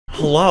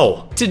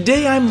Hello.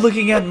 Today I'm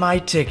looking at my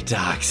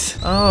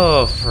TikToks.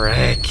 Oh,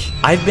 frick.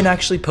 I've been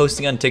actually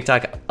posting on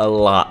TikTok a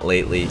lot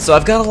lately, so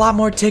I've got a lot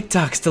more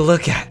TikToks to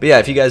look at. But yeah,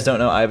 if you guys don't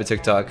know, I have a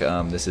TikTok.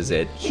 This is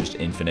it. It's just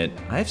infinite.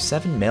 I have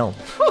 7 mil.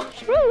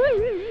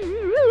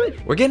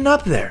 We're getting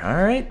up there,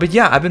 all right? But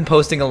yeah, I've been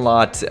posting a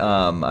lot.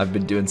 I've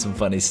been doing some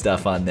funny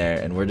stuff on there,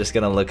 and we're just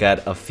gonna look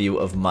at a few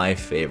of my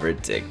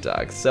favorite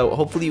TikToks. So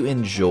hopefully you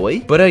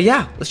enjoy. But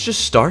yeah, let's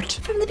just start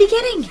from the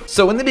beginning.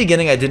 So in the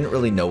beginning, I didn't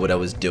really know what I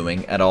was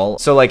doing at all.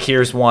 So like,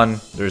 here's one.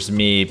 There's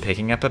me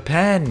picking up a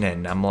pen,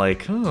 and I'm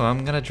like, oh,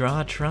 I'm gonna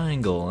draw a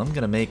triangle. I'm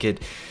gonna make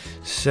it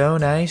so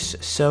nice,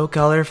 so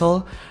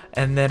colorful,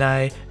 and then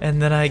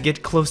I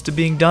get close to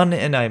being done,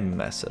 and I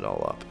mess it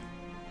all up,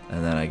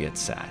 and then I get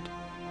sad.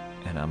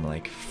 And I'm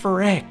like,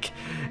 frick.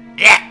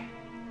 Yeah.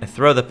 I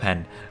throw the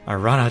pen, I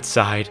run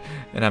outside,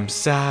 and I'm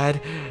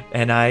sad,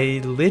 and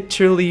I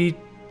literally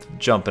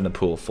jump in a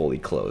pool fully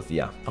clothed.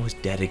 Yeah, I was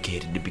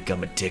dedicated to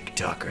become a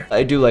TikToker.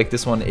 I do like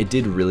this one. It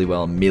did really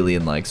well, 1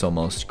 million likes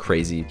almost,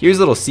 crazy. Here's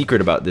a little secret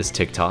about this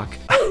TikTok.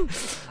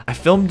 I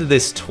filmed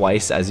this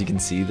twice. As you can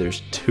see,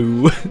 there's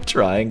 2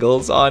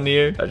 triangles on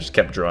here. I just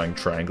kept drawing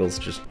triangles,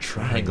 just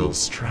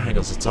triangles,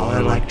 it's all I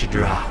like to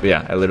draw. But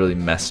yeah, I literally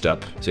messed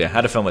up. So yeah, I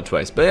had to film it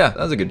twice. But yeah, that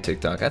was a good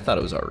TikTok. I thought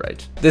it was all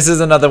right. This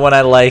is another one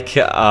I like.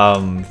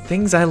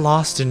 Things I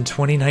lost in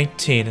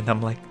 2019, and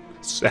I'm like,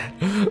 sad.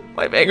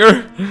 My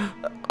finger.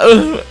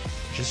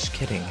 Just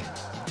kidding.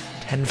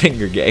 10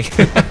 finger gang.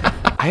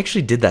 I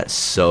actually did that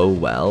so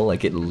well.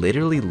 Like, it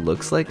literally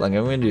looks like I'm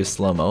gonna do a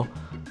slow-mo.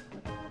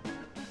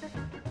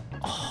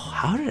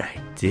 How did I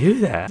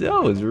do that?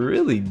 That was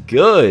really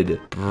good.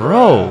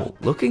 Bro,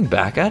 looking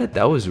back at it,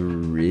 that was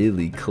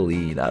really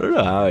clean. I don't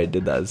know how I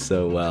did that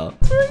so well.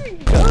 There you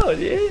go,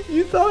 dude.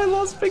 You thought I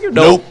lost finger?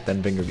 Nope.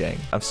 10 finger gang.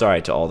 I'm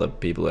sorry to all the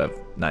people who have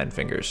 9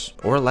 fingers.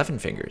 Or 11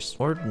 fingers.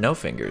 Or no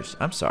fingers.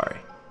 I'm sorry.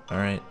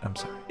 Alright, I'm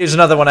sorry. Here's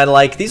another one I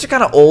like. These are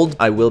kind of old.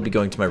 I will be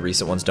going to my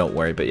recent ones, don't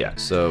worry. But yeah,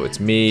 so it's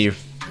me.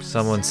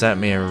 Someone sent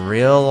me a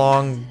real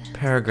long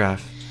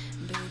paragraph.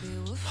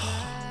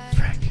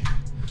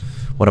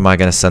 What am I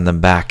gonna send them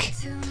back?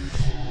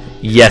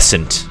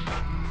 Yesn't.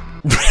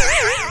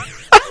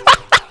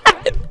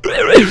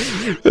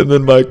 And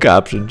then my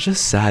caption,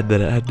 just sad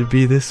that it had to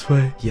be this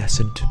way.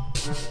 Yesn't.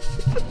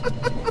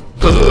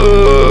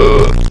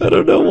 I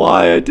don't know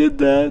why I did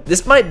that.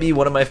 This might be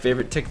one of my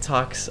favorite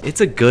TikToks. It's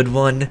a good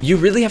one. You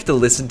really have to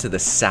listen to the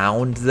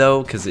sound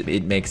though, because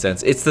it makes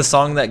sense. It's the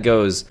song that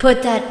goes,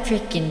 put that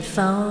freaking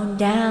phone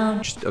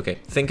down. Just, okay,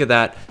 think of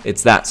that.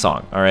 It's that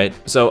song, all right?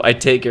 So I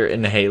take your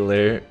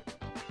inhaler,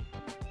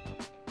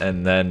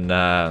 and then,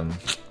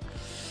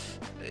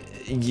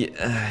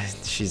 yeah,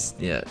 she's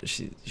dead.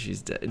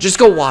 Just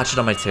go watch it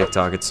on my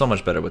TikTok. It's so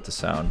much better with the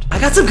sound. I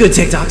got some good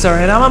TikToks, all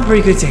right? I'm a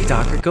pretty good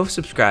TikToker. Go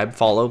subscribe,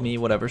 follow me,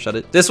 whatever, shut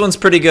it. This one's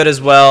pretty good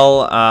as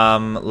well.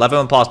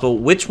 Level Impossible.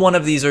 Which one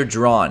of these are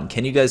drawn?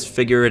 Can you guys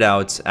figure it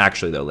out?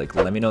 Actually, though, like,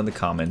 let me know in the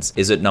comments.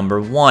 Is it number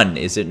 1?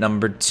 Is it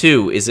number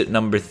 2? Is it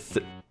number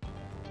 3?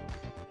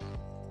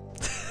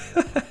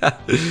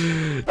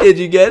 Did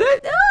you get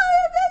it?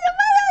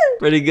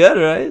 Pretty good,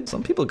 right?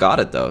 Some people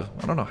got it though.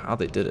 I don't know how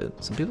they did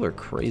it. Some people are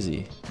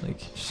crazy. Like,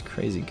 just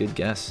crazy. Good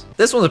guess.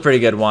 This one's a pretty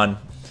good one.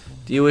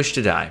 Do you wish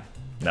to die?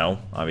 No,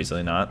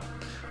 obviously not.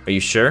 Are you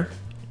sure?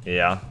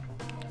 Yeah,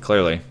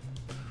 clearly.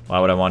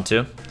 Why would I want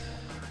to? Do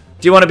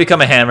you want to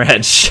become a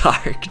hammerhead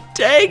shark?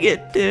 Dang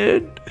it,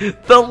 dude.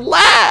 The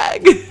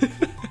lag.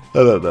 I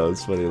thought that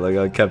was funny. Like,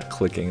 I kept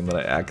clicking and then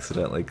I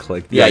accidentally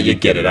clicked. Yeah, you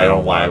get it. I don't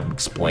know why I'm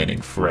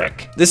explaining,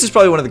 frick. This is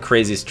probably one of the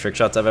craziest trick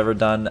shots I've ever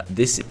done.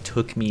 This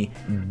took me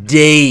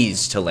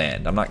days to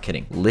land. I'm not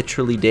kidding.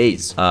 Literally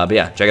days. But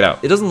yeah, check it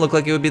out. It doesn't look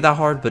like it would be that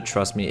hard, but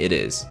trust me, it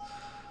is.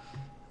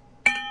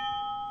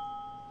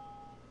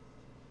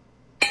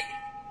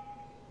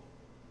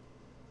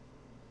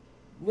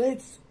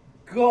 Let's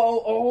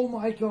go. Oh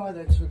my god,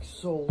 that took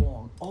so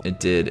long. Oh. It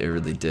did. It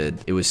really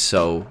did. It was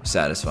so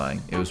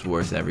satisfying. It was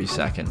worth every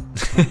second.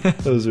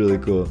 That was really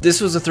cool.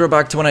 This was a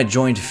throwback to when I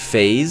joined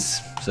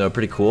FaZe, so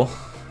pretty cool.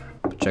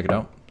 Check it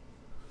out.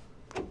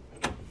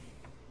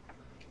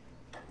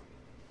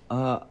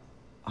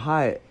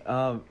 Hi.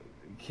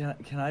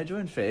 Can I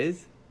join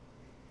FaZe?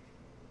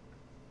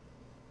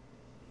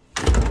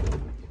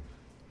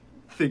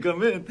 Think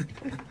I'm in.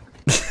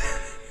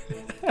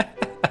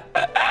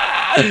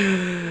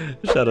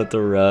 Shout out to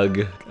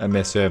Rug. I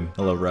miss him.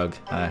 Hello, Rug.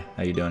 Hi,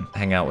 how you doing?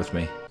 Hang out with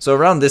me. So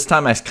around this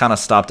time, I kind of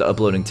stopped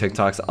uploading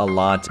TikToks a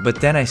lot,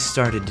 but then I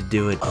started to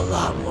do it a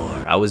lot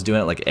more. I was doing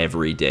it like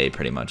every day,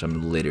 pretty much.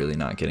 I'm literally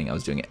not kidding. I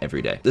was doing it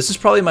every day. This is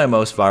probably my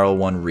most viral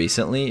one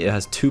recently. It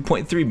has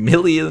 2.3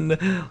 million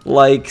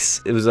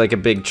likes. It was like a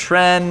big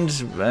trend.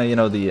 You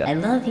know, the I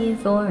love you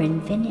for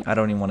infinite. I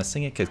don't even want to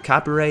sing it because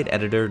copyright.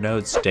 Editor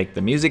notes. Take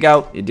the music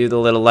out. You do the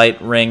little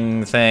light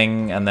ring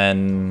thing, and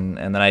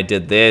then I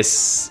did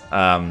this.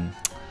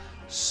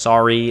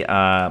 Sorry,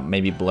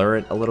 maybe blur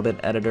it a little bit,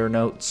 editor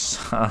notes.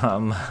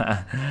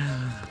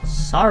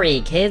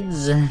 Sorry,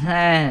 kids.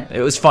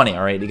 It was funny,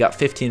 all right? He got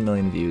 15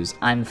 million views.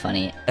 I'm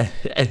funny.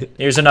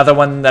 Here's another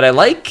one that I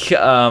like.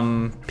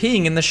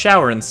 Peeing in the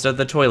shower instead of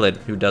the toilet.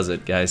 Who does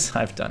it, guys?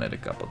 I've done it a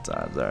couple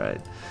times, all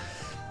right.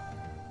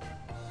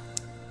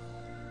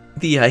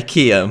 The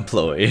IKEA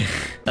employee.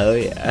 Oh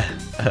yeah,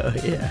 oh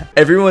yeah.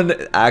 Everyone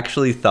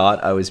actually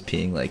thought I was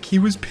peeing, like he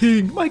was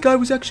peeing. My guy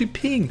was actually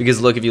peeing.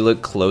 Because look, if you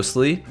look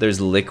closely,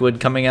 there's liquid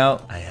coming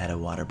out. I had a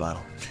water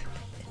bottle.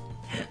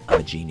 I'm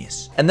a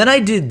genius. And then I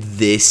did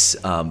this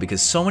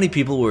because so many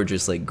people were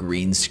just like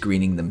green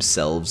screening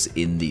themselves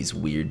in these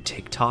weird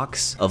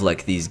TikToks of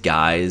like these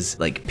guys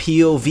like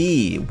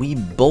POV. We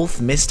both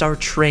missed our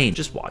train.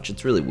 Just watch,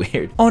 it's really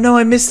weird. Oh no,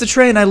 I missed the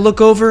train. I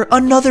look over,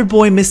 another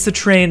boy missed the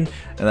train.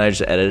 And then I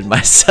just edited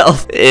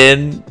myself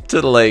in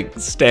to like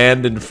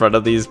stand in front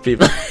of these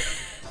people.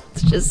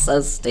 It's just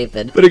so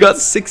stupid. But it got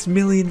 6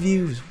 million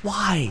views.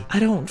 Why? I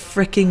don't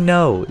freaking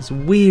know. It's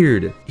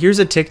weird. Here's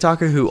a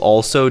TikToker who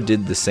also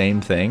did the same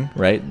thing,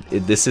 right?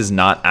 This is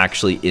not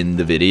actually in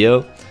the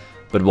video,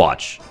 but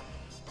watch.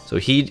 So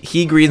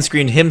he green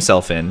screened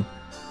himself in,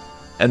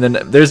 and then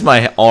there's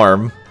my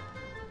arm,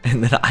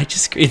 and then I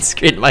just green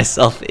screened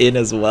myself in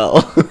as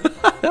well.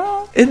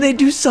 And they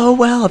do so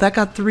well. That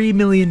got 3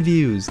 million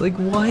views. Like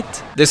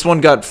what? This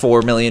one got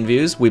 4 million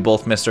views. We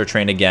both missed our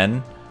train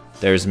again.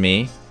 There's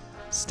me.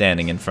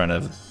 Standing in front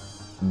of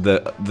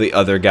the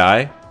other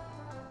guy.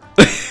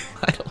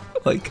 I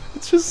don't like,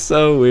 it's just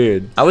so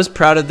weird. I was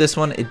proud of this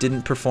one. It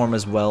didn't perform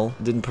as well.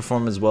 It didn't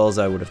perform as well as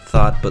I would have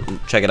thought, but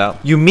check it out.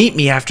 You meet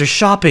me after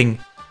shopping.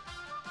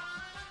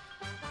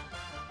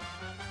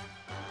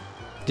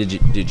 Did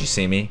you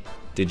see me?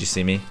 Did you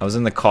see me? I was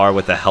in the car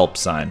with the help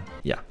sign.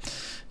 Yeah,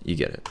 you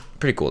get it.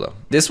 Pretty cool though.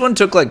 This one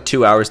took like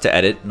 2 hours to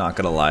edit, not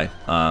gonna lie.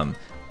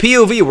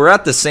 POV, we're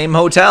at the same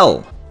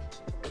hotel.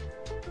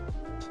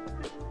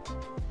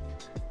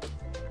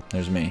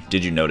 There's me.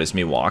 Did you notice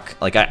me walk?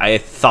 Like, I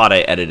thought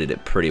I edited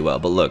it pretty well,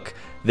 but look,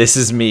 this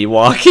is me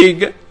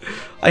walking.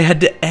 I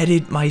had to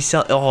edit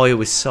myself. Oh, it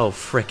was so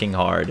freaking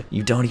hard.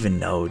 You don't even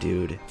know,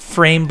 dude.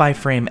 Frame by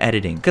frame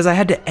editing. Because I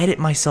had to edit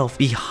myself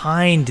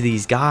behind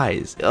these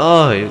guys.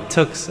 Oh, it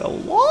took so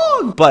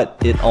long. But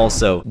it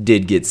also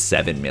did get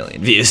 7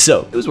 million views,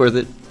 so it was worth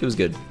it. It was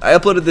good. I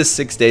uploaded this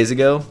 6 days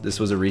ago. This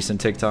was a recent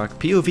TikTok.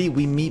 POV,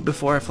 we meet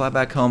before I fly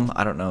back home.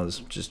 I don't know, it's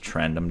just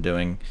trend I'm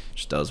doing.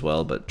 Just does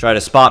well, but try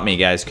to spot me,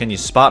 guys. Can you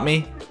spot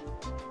me?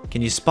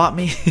 Can you spot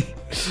me?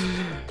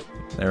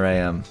 There I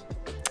am.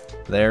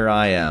 There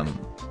I am.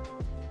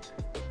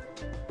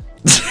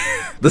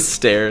 The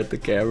stare at the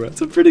camera. It's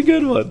a pretty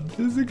good one.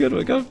 It's a good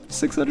one. Got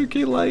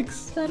 600k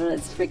likes. I don't know,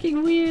 it's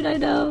freaking weird, I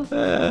know.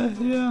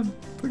 Yeah,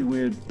 pretty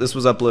weird. This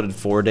was uploaded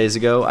 4 days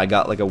ago. I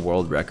got like a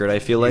world record, I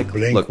feel like.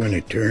 Blink Look, when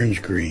it turns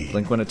green.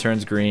 blink when it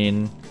turns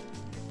green.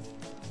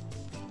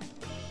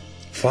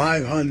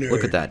 500.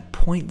 Look at that,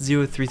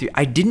 0.033.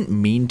 I didn't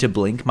mean to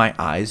blink. My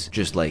eyes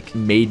just like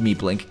made me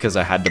blink because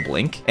I had to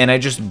blink. And I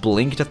just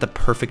blinked at the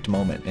perfect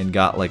moment and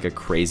got like a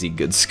crazy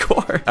good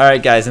score. All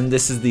right, guys, and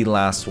this is the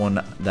last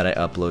one that I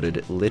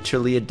uploaded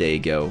literally a day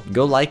ago.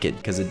 Go like it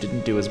because it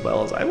didn't do as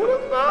well as I would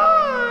have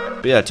thought.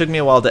 But yeah, it took me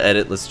a while to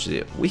edit. Let's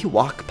see. We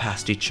walk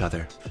past each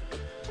other.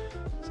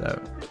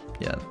 So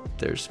yeah,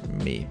 there's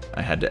me.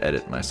 I had to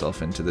edit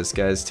myself into this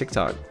guy's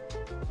TikTok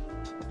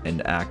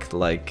and act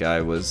like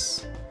I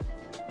was...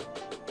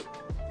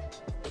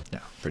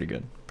 Pretty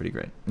good. Pretty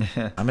great.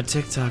 I'm a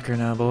TikToker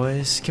now,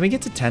 boys. Can we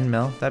get to 10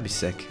 mil? That'd be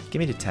sick. Give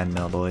me to 10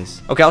 mil,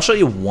 boys. Okay, I'll show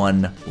you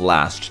one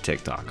last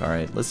TikTok, all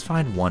right? Let's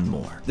find one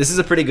more. This is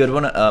a pretty good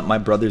one. My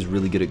brother's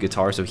really good at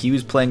guitar, so he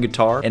was playing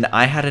guitar, and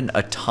I had an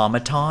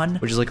automaton,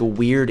 which is like a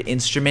weird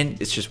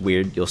instrument. It's just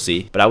weird, you'll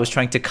see. But I was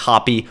trying to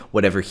copy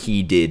whatever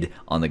he did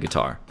on the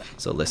guitar.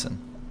 So listen.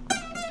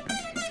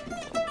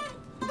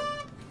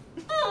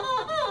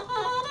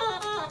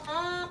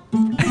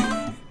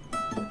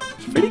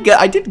 Pretty good.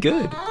 I did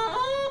good.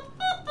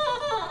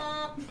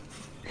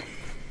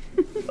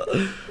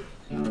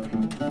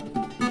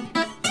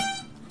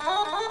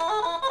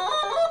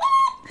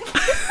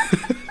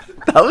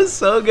 That was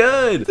so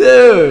good.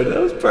 Dude, that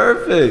was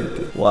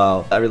perfect.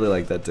 Wow. I really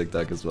like that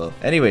TikTok as well.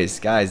 Anyways,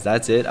 guys,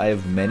 that's it. I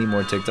have many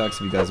more TikToks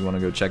if you guys want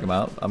to go check them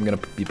out. I'm going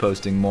to be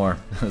posting more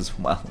as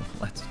well.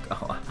 Let's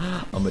go.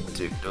 I'm a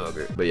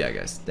TikToker. But yeah,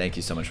 guys, thank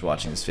you so much for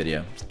watching this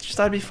video. Just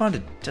thought it'd be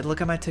fun to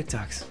look at my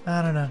TikToks.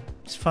 I don't know.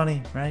 It's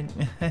funny, right?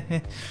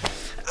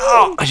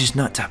 Oh, I just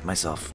nut tapped myself.